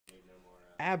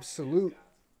Absolute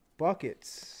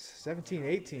buckets. 17,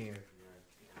 18.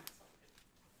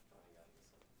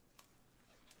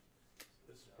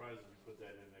 It's surprising you put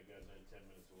that in. That guy's only 10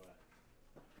 minutes away.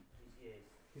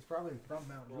 He's probably from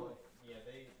Mount Joy. Well, yeah,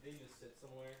 they just sit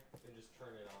somewhere and just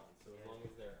turn it on. So as long as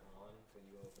they're on when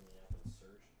you open the app and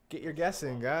search. Get your guess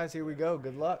in, guys. Here we go.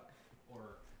 Good luck.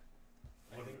 Or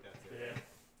I think that's it. Yeah.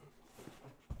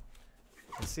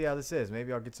 Let's see how this is.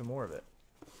 Maybe I'll get some more of it.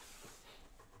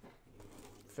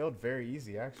 Felt very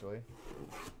easy, actually.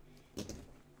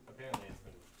 Apparently it's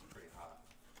been pretty hot.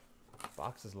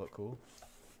 Boxes look cool.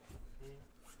 It's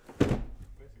a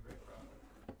great product.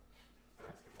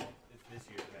 Basketball. It's this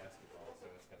year's basketball, so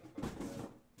it's kind of fun.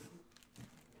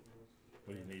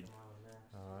 What do you need?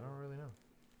 I don't really know.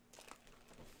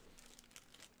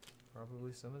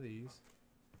 Probably some of these.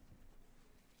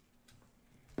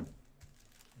 And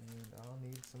I'll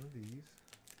need some of these.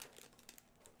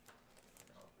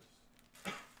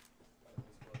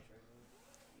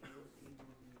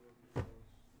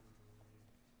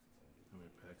 How many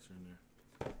packs are in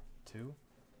there? 2.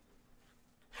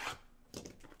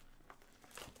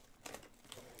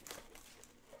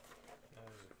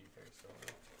 There's a few pairs still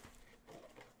in.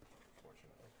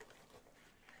 Fortunately.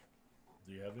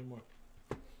 Do you have any more?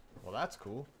 Well, that's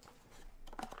cool.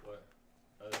 What?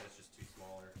 Oh, that's just two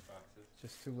smaller boxes.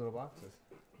 Just 2 little boxes.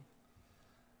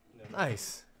 No,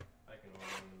 Nice. I can order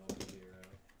them and they'll be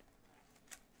around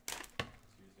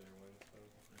Tuesday or Wednesday.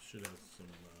 I should have some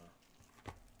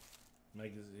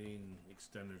magazine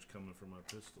extenders coming for my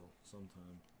pistol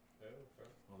sometime. Oh, okay.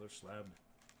 Oh, they're slabbed.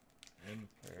 And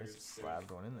There's a slab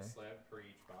going in A there. slab per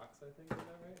each box, I think. Is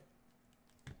that right?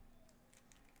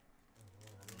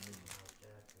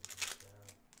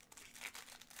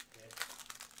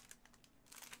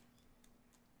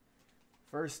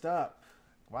 First up.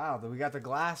 Wow, we got the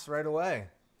glass right away.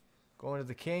 Going to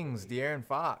the Kings, De'Aaron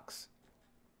Fox.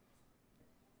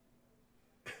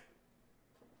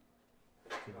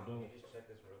 people don't. Just check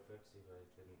this real quick, see if I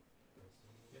didn't miss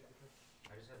it.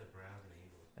 I just had the Browns and the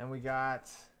Eagles. And we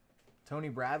got Tony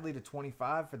Bradley to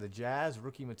 25 for the Jazz,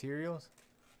 rookie materials.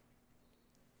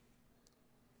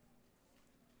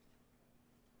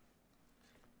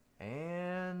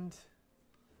 And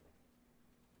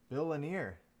Bill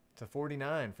Lanier to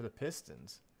 49 for the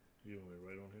Pistons. You want me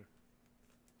right on here?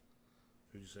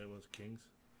 Who'd you say it was? Kings?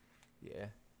 Yeah.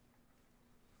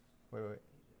 Wait.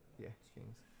 Yeah,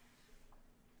 Kings.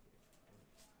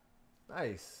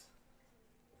 Nice.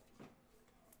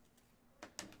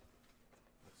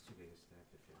 That's too big a stack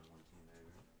to fit in one team bag,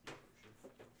 right? Yeah, for sure.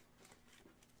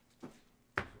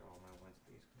 These are all my one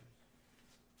space cards.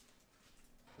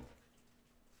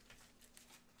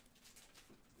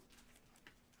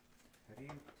 How do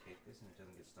you take this and it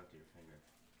doesn't get stuck to your finger?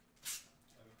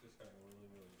 I've just gotten really,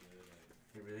 really good at it.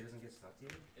 It really doesn't get stuck to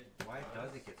you? Why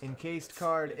does it get stuck? Encased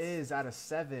card is out of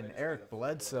 7, Eric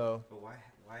Bledsoe But why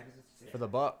does it stick? for the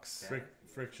Bucks.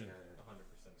 Friction. Yeah, 100%.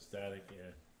 Static,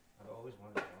 yeah. I've always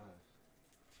wondered why.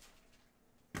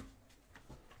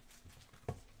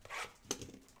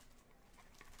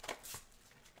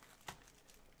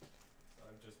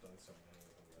 I've just done so many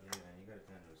of them. Yeah, man, you gotta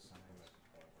find those signs.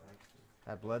 I like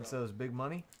to. At Bledsoe's big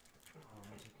money. I'm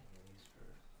taking these for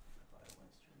buy one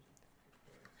jersey.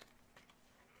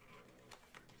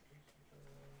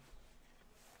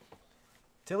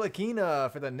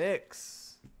 Tilakina for the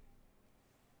Knicks.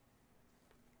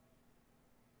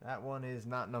 That one is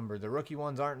not numbered. The rookie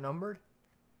ones aren't numbered.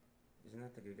 Isn't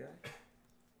that the good guy?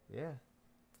 Yeah.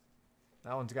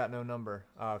 That one's got no number.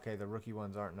 Oh, okay, the rookie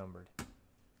ones aren't numbered.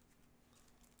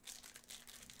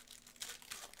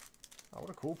 Oh, what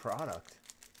a cool product.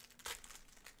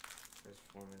 There's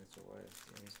 4 minutes away.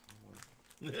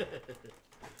 Yeah,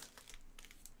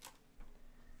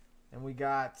 And we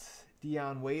got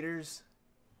Dion Waiters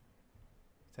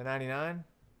to 99.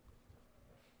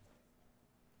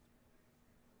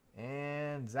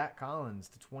 And Zach Collins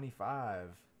to 25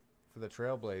 for the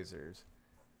Trailblazers.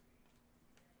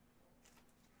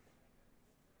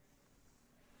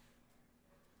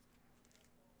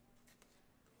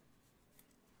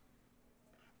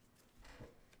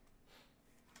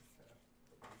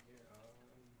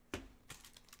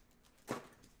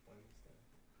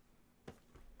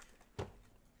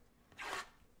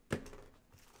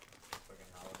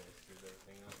 Fucking holiday screws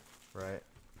everything up. Right.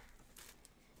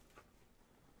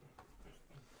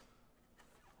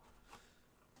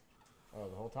 Oh,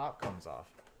 the whole top comes off.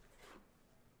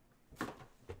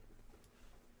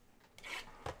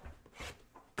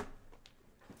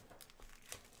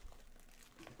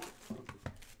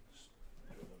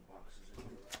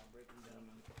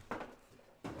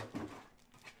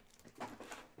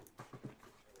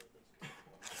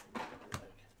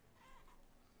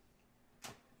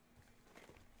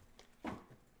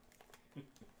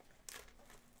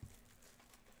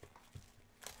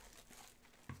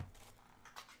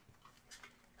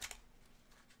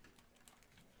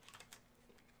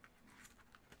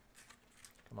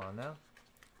 on now.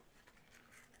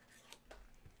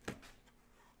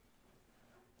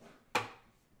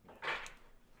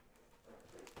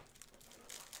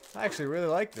 I actually really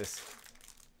like this.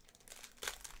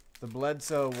 The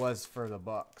Bledsoe was for the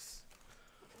Bucks.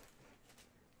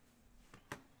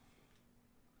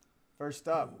 First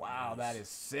up, wow, that is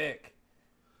sick.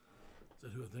 Is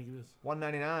that who I think it is?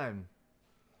 199.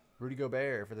 Rudy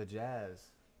Gobert for the Jazz.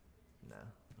 No.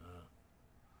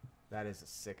 That is a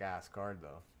sick ass card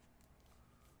though.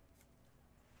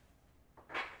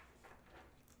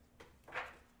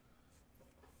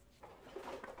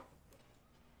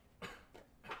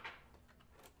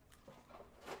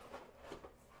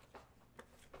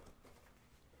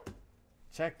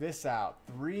 Check this out.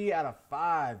 3 out of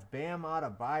 5. Bam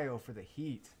Adebayo for the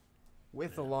Heat.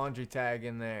 With the laundry tag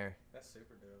in there. That's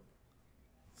super dope.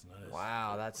 It's nice.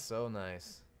 Wow, that's so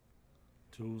nice.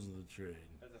 Tools of the trade.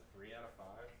 That's a 3 out of 5.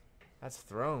 That's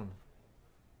Throne.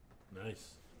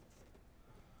 Nice.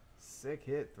 Sick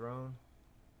hit, Throne.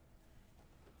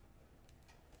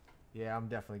 Yeah, I'm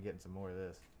definitely getting some more of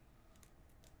this.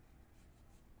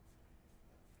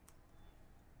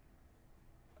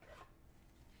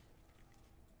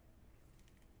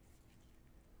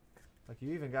 Like,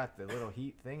 you even got the little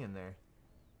Heat thing in there.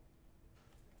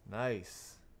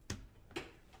 Nice.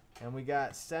 And we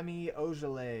got Semi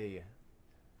Ojeleye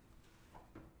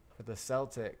for the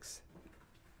Celtics.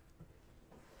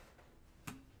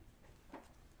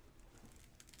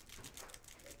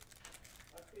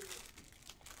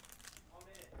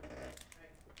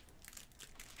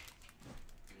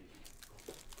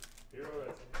 Hero,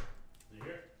 you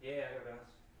here? Yeah, I got bounce.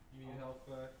 You need help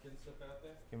getting stuff out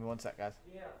there? Give me 1 sec, guys.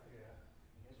 Yeah, yeah.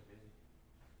 You guys are busy.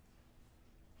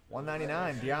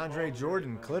 199, DeAndre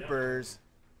Jordan, Clippers.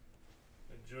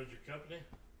 Enjoyed your company?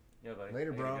 Yeah, buddy.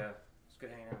 Later, I bro. gotta go. It's good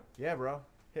hanging out. Yeah, bro.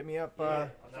 Hit me up. I'll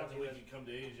Not talk that to we you can come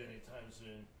to Asia anytime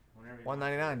soon. whenever you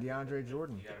 199, DeAndre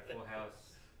Jordan. You got a full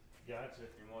house. Gotcha.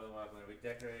 You're more than welcome. We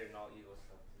decorated and all Eagle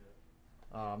stuff too.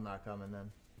 Oh, I'm not coming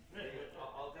then.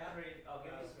 I'll decorate. I'll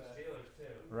give you some Steelers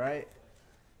too. Right?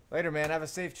 Later, man. Have a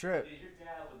safe trip. Dude, your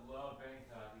dad would love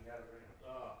Bangkok. You gotta bring him.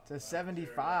 Oh, To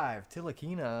 75,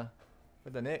 Tilakina for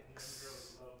the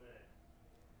Knicks.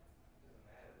 Doesn't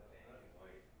matter though.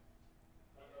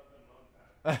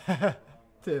 Anything white.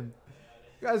 Tim,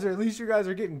 you guys are, at least you guys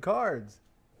are getting cards.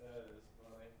 That is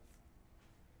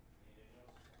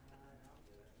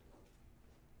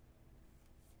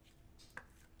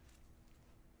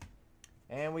funny.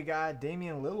 And we got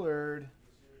Damian Lillard.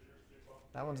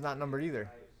 That one's not numbered either.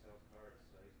 Okay,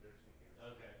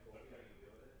 cool.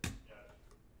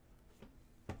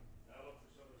 I'll look for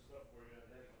some of the stuff for you.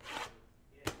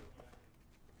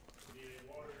 Need any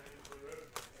water or anything for the road?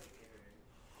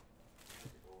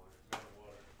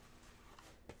 Water.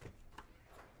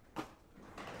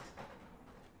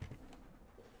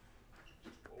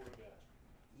 What we got?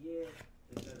 Yeah.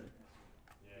 It's better.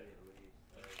 Yeah.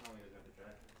 Tell me to go to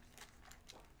try.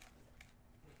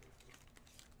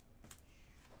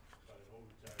 By an old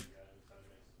retired guy, this time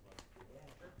makes his money.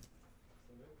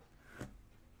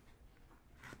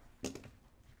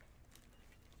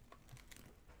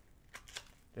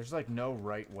 There's like no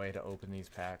right way to open these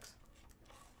packs.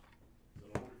 He's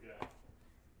an older guy.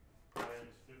 Probably in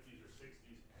his 50s or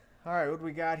 60s. All right, what do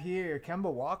we got here?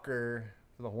 Kemba Walker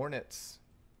for the Hornets.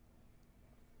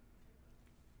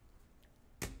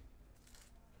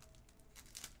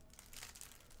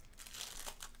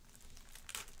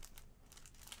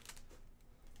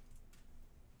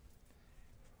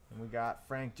 And we got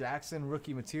Frank Jackson,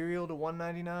 rookie material to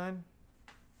 199.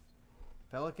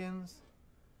 Pelicans.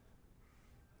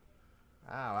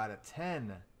 Wow, out of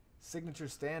 10. Signature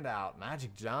standout.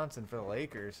 Magic Johnson for the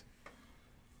Lakers.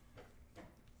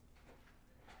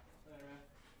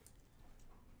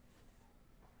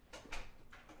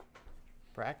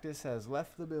 Practice has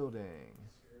left the building.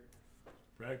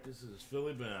 Practice is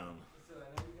Philly bound. So I know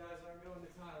you guys aren't going to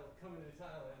Thailand, coming to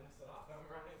Thailand, so I'm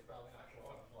Ryan's probably not going to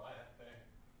want to fly out there.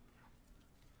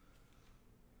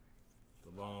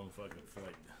 The long fucking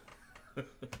flight. Did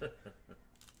you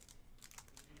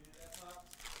do that, Pop?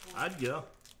 I'd go.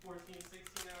 14,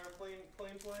 16-hour plane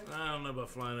flight? I don't know about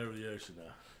flying over the ocean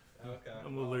now. Okay.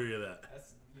 I'm a little leery of that.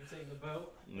 That's, you're taking the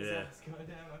boat? Yeah. Is that what's going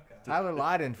down? Okay. Tyler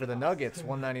Lydon for the Nuggets,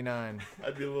 199.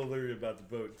 I'd be a little leery about the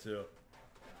boat too.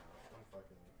 I'm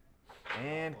fucking...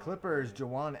 And Clippers,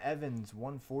 Jawan Evans,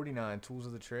 149. Tools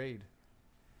of the trade.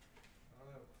 I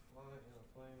don't fly in a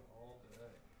plane all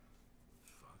day.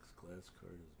 Fox glass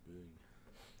card is big.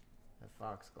 That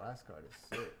Fox glass card is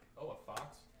sick. Oh, a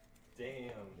fox?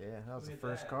 Damn. Yeah, that was the Look at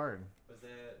first that. card. Was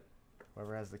that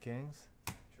Whoever has the Kings.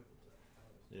 triple?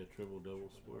 Yeah, triple double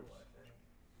sports. I think.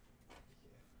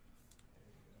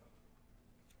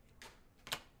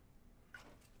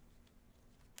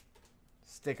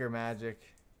 Sticker Magic.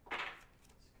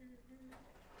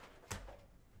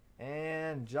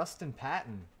 And Justin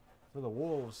Patton for the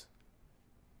Wolves.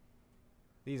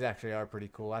 These actually are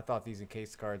pretty cool. I thought these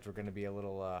encased cards were going to be a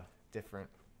little different,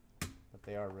 but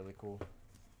they are really cool.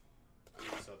 You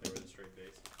just thought they were the straight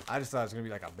base. I just thought it was going to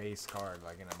be like a base card,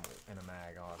 like in a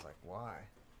mag. I was like, why?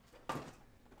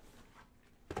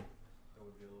 That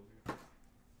would be a little weird.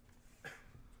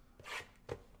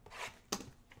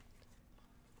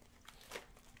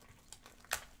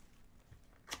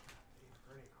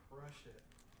 Bernie crushed it.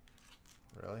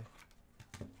 Really?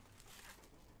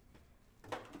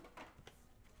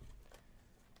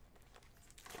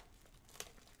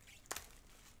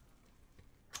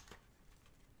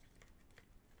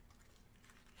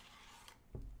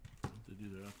 They do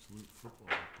their absolute football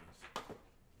like this.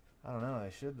 I don't know.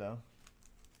 They should, though.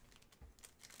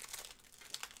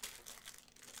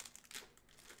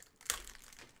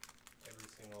 Every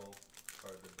single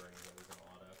card they bring that is an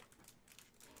auto.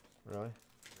 Really? 1,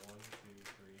 2,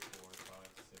 3, 4, 5,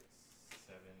 6,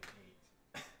 7,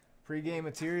 8. Pre-game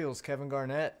materials, Kevin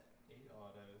Garnett. 8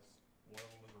 autos. One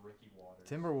was Ricky Waters.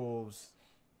 Timberwolves.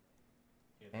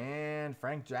 Yeah, And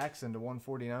Frank Jackson to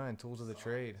 149, Tools of the Solomon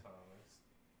Trade. Thomas.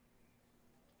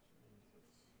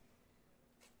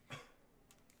 Jesus.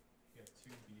 You got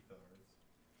 2 Beathards.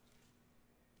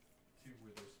 2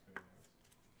 Witherspoons.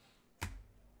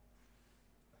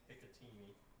 A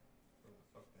Hikatini. Where the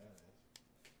fuck that is.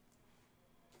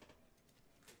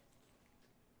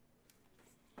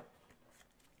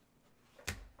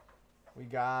 We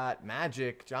got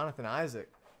Magic, Jonathan Isaac.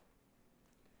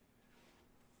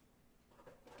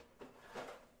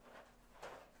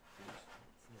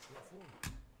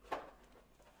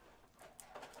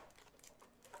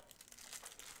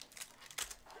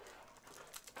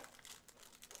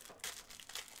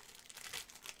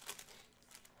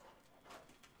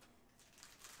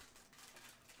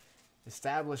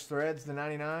 Established Threads to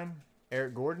 99,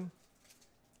 Aaron Gordon.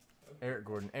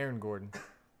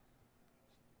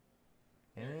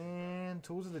 And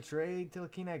Tools of the Trade,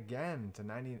 Tilakina again to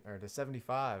 90 or to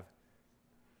 75.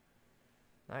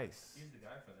 Nice. He's the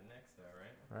guy for the Knicks, though,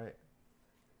 right? Right.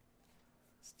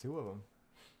 It's 2 of them.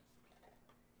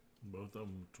 Both of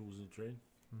them tools of trade.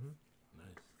 Mm-hmm.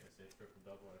 Nice. I say triple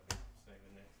double. I think saying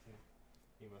the Knicks team.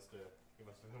 He must have been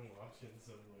watching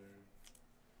somewhere.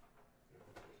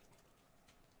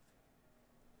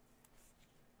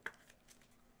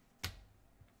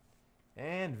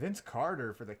 And Vince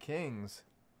Carter for the Kings.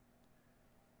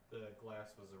 The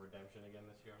glass was a redemption again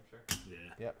this year, I'm sure.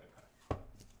 Yeah. Yep.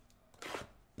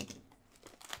 Okay.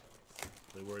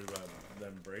 They worried about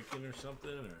them breaking or something,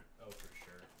 or Oh, for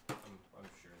sure. I'm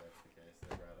sure that's the case.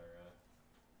 They'd rather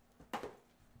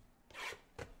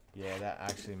Yeah, that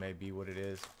actually may be what it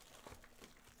is.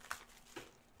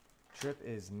 Trip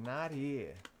is not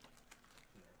here.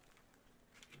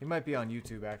 He might be on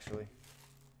YouTube, actually.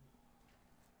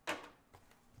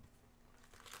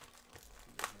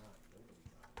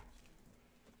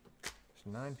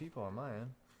 There's 9 people on my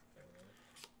end.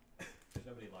 There's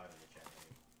nobody live in the chat.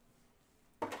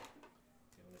 The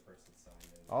only person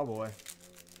signed in. Oh, boy.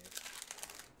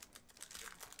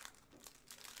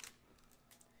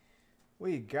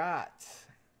 We got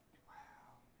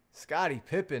Scottie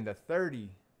Pippen to 30.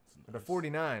 Or to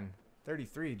 49.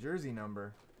 33, jersey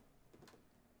number.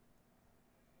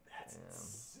 That's Damn.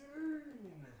 insane.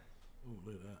 oh,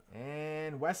 look at that.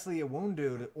 And Wesley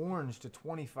Iwundu to orange to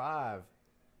 25.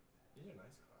 These are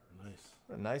nice cards. Nice.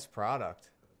 What a nice product.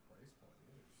 For the price point,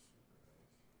 these are super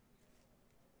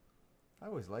nice. I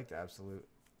always liked Absolute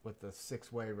with the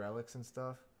 6-way relics and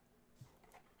stuff.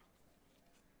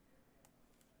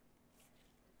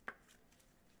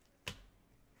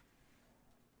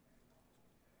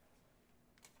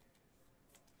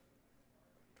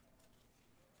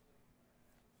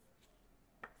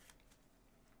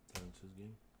 That's his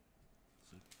game.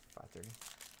 530.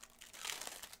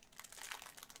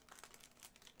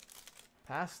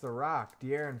 Pass the Rock,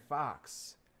 De'Aaron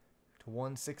Fox to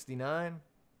 169.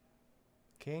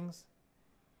 Kings.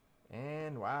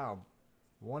 And wow,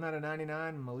 1 out of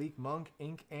 99. Malik Monk,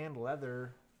 ink and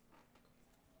leather.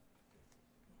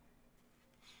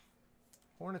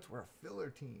 Hornets were a filler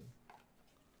team.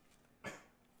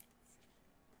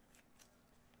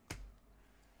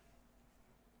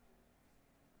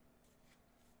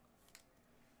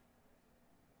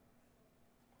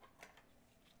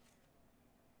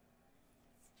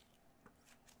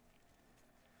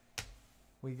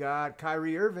 We got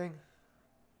Kyrie Irving.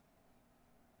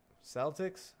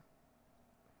 Celtics.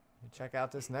 Check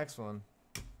out this next one.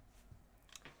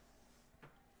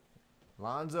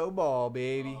 Lonzo Ball,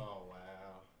 baby. Oh,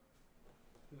 wow.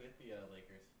 Who hit the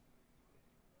Lakers?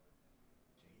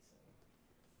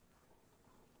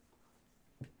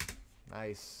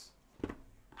 Nice. So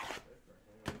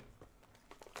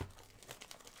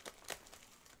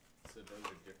those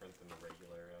are different than the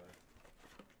regular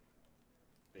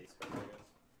base cards, I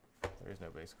guess? There is no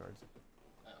base cards.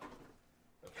 Oh.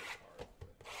 Okay,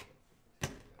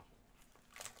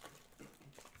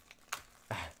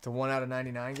 hard. To 1 out of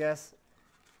 99 guess?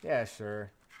 Yeah,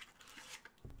 sure.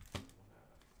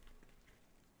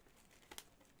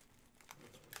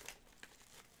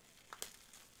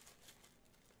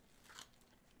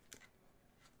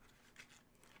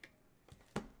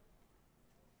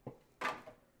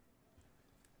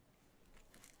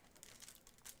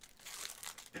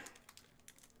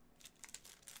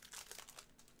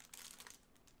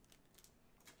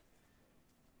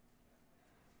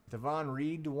 Devon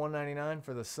Reed to 199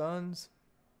 for the Suns.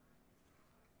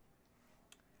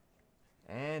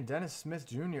 And Dennis Smith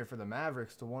Jr. for the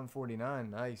Mavericks to 149.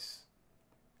 Nice.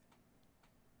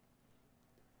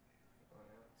 On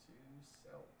out to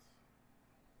Celt.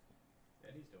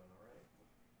 Eddie's doing alright.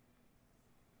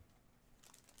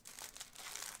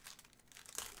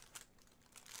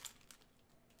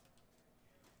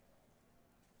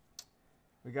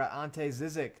 We got Ante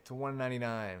Zizic to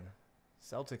 199.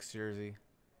 Celtics jersey.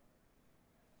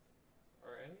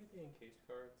 Are any of the encased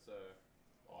cards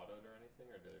autoed or anything,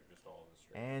 or they're just all in the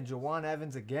straight? And Jawan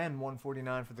Evans again,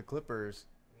 149 for the Clippers.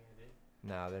 Yeah, dude.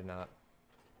 No, they're not.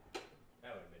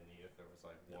 That would have been neat if there was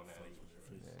like one out of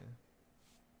each.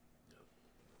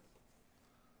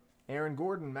 Yeah. Aaron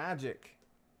Gordon, Magic.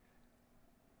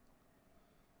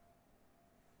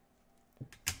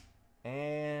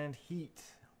 And Heat.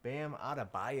 Bam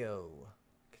Adebayo,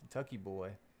 Kentucky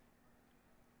boy.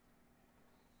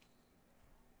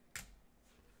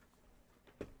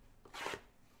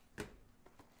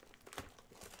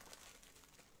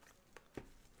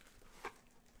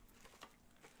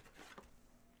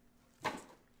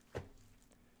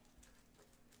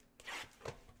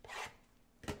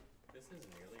 This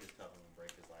isn't nearly as tough of a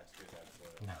break as last year's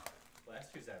Absolute. No.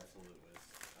 Last year's Absolute was,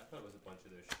 I thought it was a bunch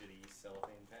of those shitty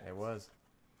cellophane packs. It was.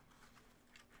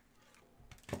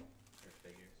 Or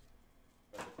figures.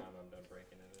 By the time I'm done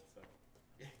breaking it,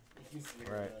 it's easier.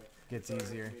 Right. Gets harder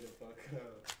easier. for me to fuck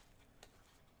up.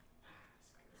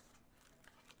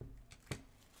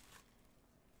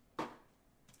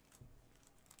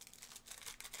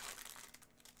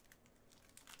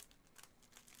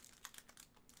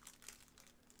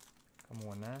 Come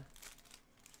on now.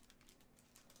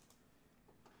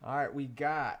 All right, we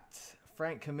got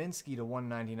Frank Kaminsky to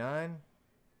 199.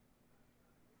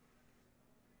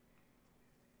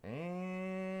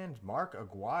 And Mark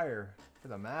Aguirre for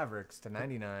the Mavericks to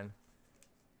 99.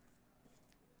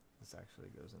 This actually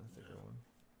goes in a thicker one.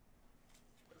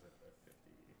 Was it the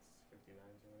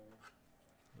 59s or whatever?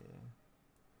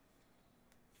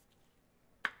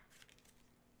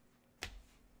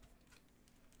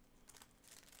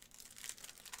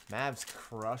 Yeah. Mavs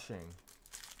crushing.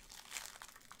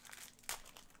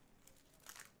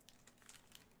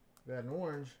 We got an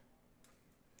orange.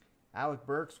 Alec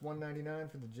Burks, 199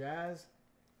 for the Jazz.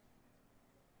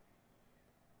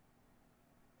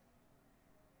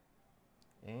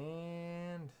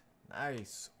 And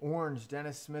nice. Orange,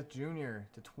 Dennis Smith Jr.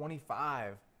 to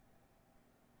 25.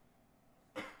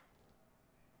 Was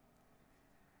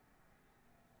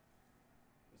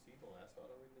he the last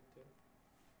auto we did too?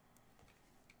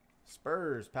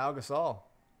 Spurs, Pau Gasol.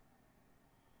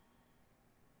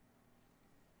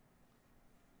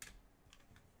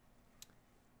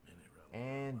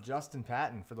 And Justin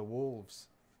Patton for the Wolves.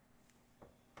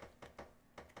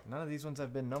 None of these ones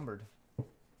have been numbered. Oh,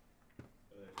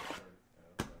 they just started.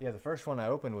 Oh, okay. Yeah, the first one I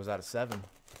opened was out of 7.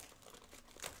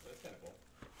 That's kind of cool.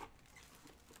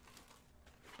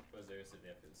 Was there a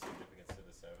significance to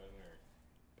the 7,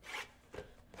 or?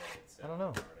 I don't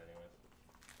know. Card anyways?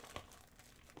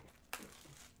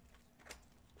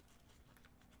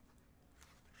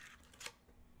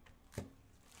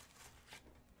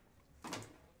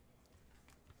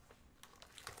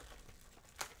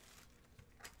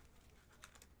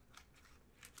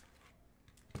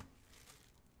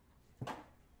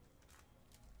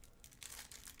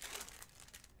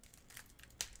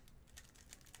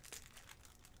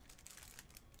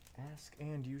 Ask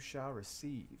and you shall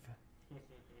receive.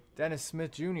 Dennis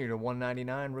Smith Jr. to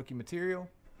 199 rookie material.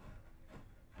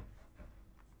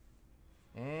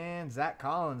 And Zach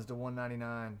Collins to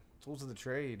 199. Tools of the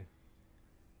trade.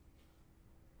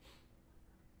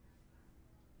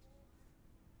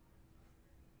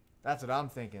 That's what I'm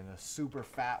thinking. A super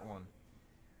fat one.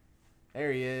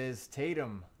 There he is.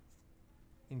 Tatum.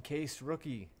 Encased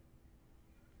rookie.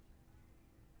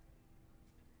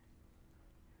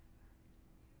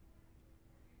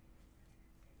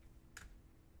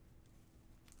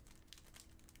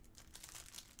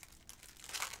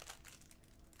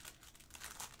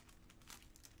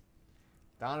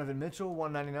 Donovan Mitchell,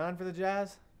 199 for the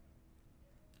Jazz.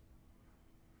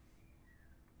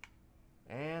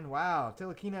 And wow,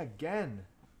 Tilakina again.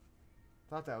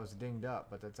 Thought that was dinged up,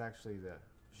 but that's actually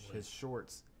his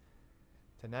shorts.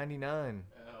 To 99.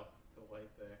 Oh, the white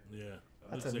there. Yeah.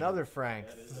 That's Looks another like Frank.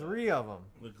 that is 3 of them.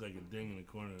 looks like a ding in the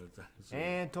corner. That's a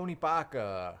And Tony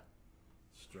Parker.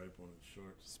 stripe on his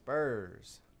shorts.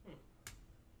 Spurs.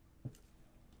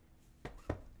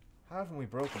 How haven't we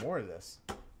broke more of this?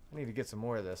 I need to get some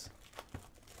more of this.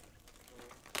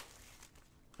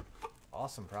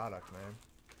 Awesome product, man.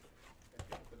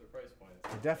 For the price point.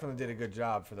 They definitely did a good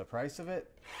job. For the price of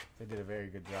it, they did a very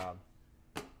good job.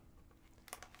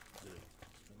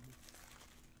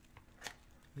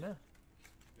 No. Yeah,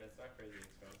 it's not crazy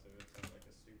expensive. It's not like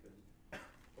a stupid.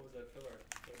 What was that filler?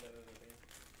 What was that other thing?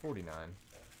 49.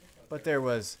 Yeah, But there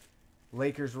was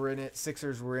Lakers were in it,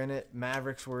 Sixers were in it,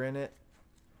 Mavericks were in it,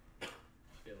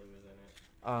 Philly was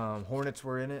in it. Hornets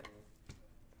were in it.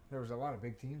 There was a lot of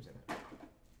big teams in it.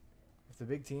 If the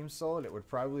big teams sold, it would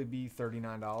probably be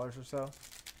 $39 or so.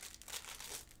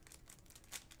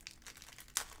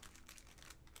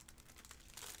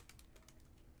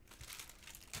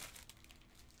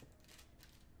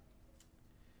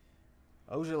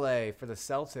 Ojale for the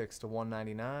Celtics to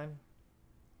 199.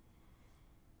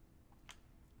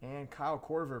 And Kyle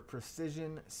Korver,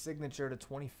 precision signature to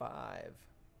 25.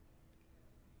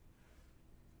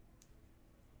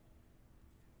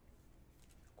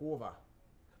 Korver.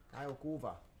 Kyle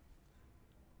Korver.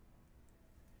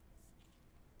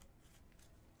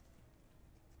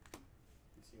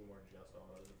 You see more just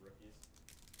autos of rookies.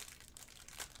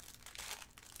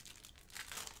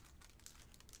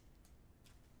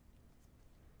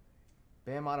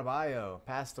 Bam Adebayo,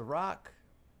 past the rock.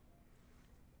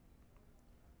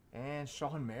 And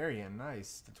Sean Marion,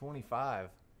 nice, to 25.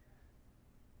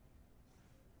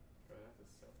 Try not to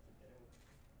sell it again.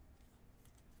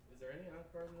 Is there any on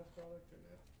card in this product or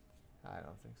no? I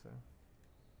don't think so.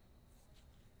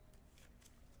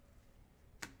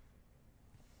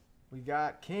 We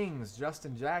got Kings,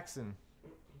 Justin Jackson.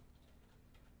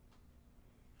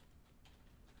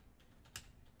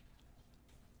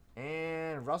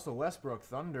 And Russell Westbrook,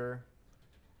 Thunder.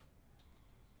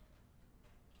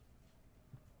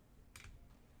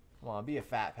 Come on, be a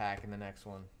fat pack in the next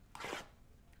one.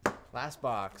 Last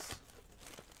box.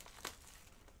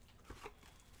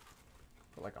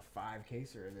 Put like a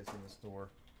 5-caser of this in the store.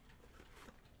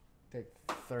 Take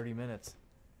 30 minutes.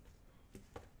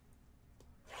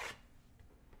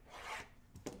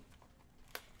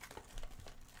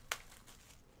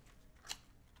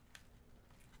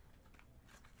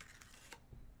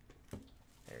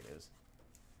 There it is.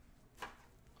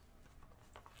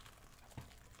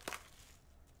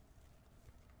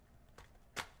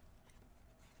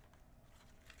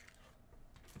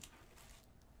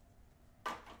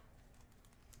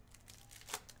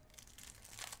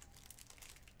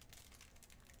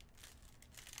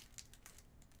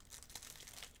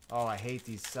 Oh, I hate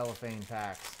these cellophane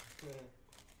packs.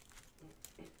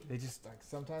 They just, like,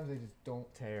 sometimes they just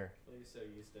don't tear. Well, you're so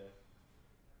used to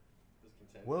this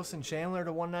content. Wilson Chandler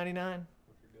to 199.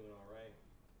 If you're doing all right.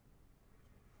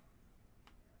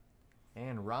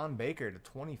 And Ron Baker to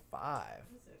 25. What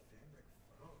is that fabric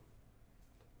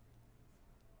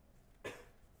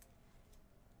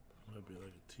from? Might be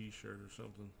like a t-shirt or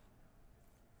something.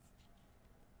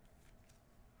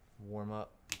 Warm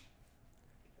up.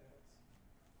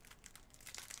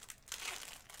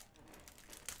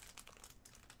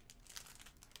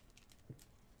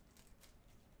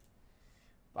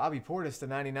 Bobby Portis to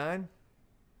 99.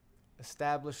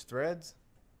 Established threads.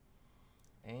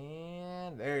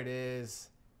 And there it is.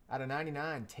 Out of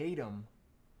 99, Tatum.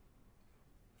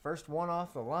 First one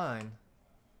off the line.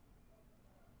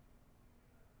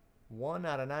 1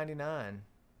 out of 99.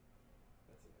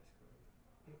 That's a nice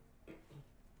card.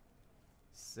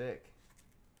 Sick.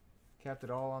 Kept it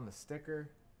all on the sticker.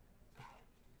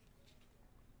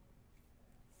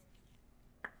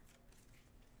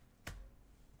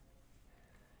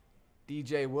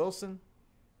 DJ Wilson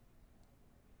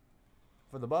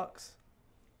for the Bucks.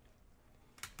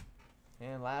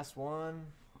 And last one,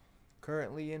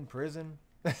 currently in prison,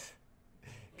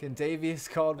 Kentavious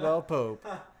Caldwell Pope.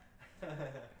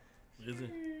 Is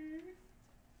it?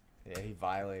 Yeah, he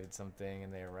violated something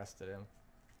and they arrested him.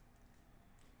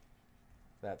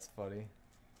 That's funny.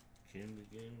 Came to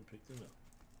the game and picked it up.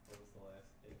 What was the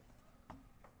last hit?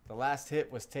 The last hit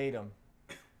was Tatum.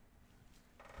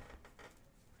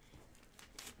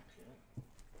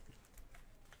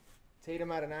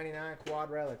 Tatum out of 99, quad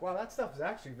relic. Wow, that stuff is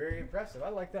actually very impressive. I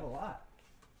like that a lot.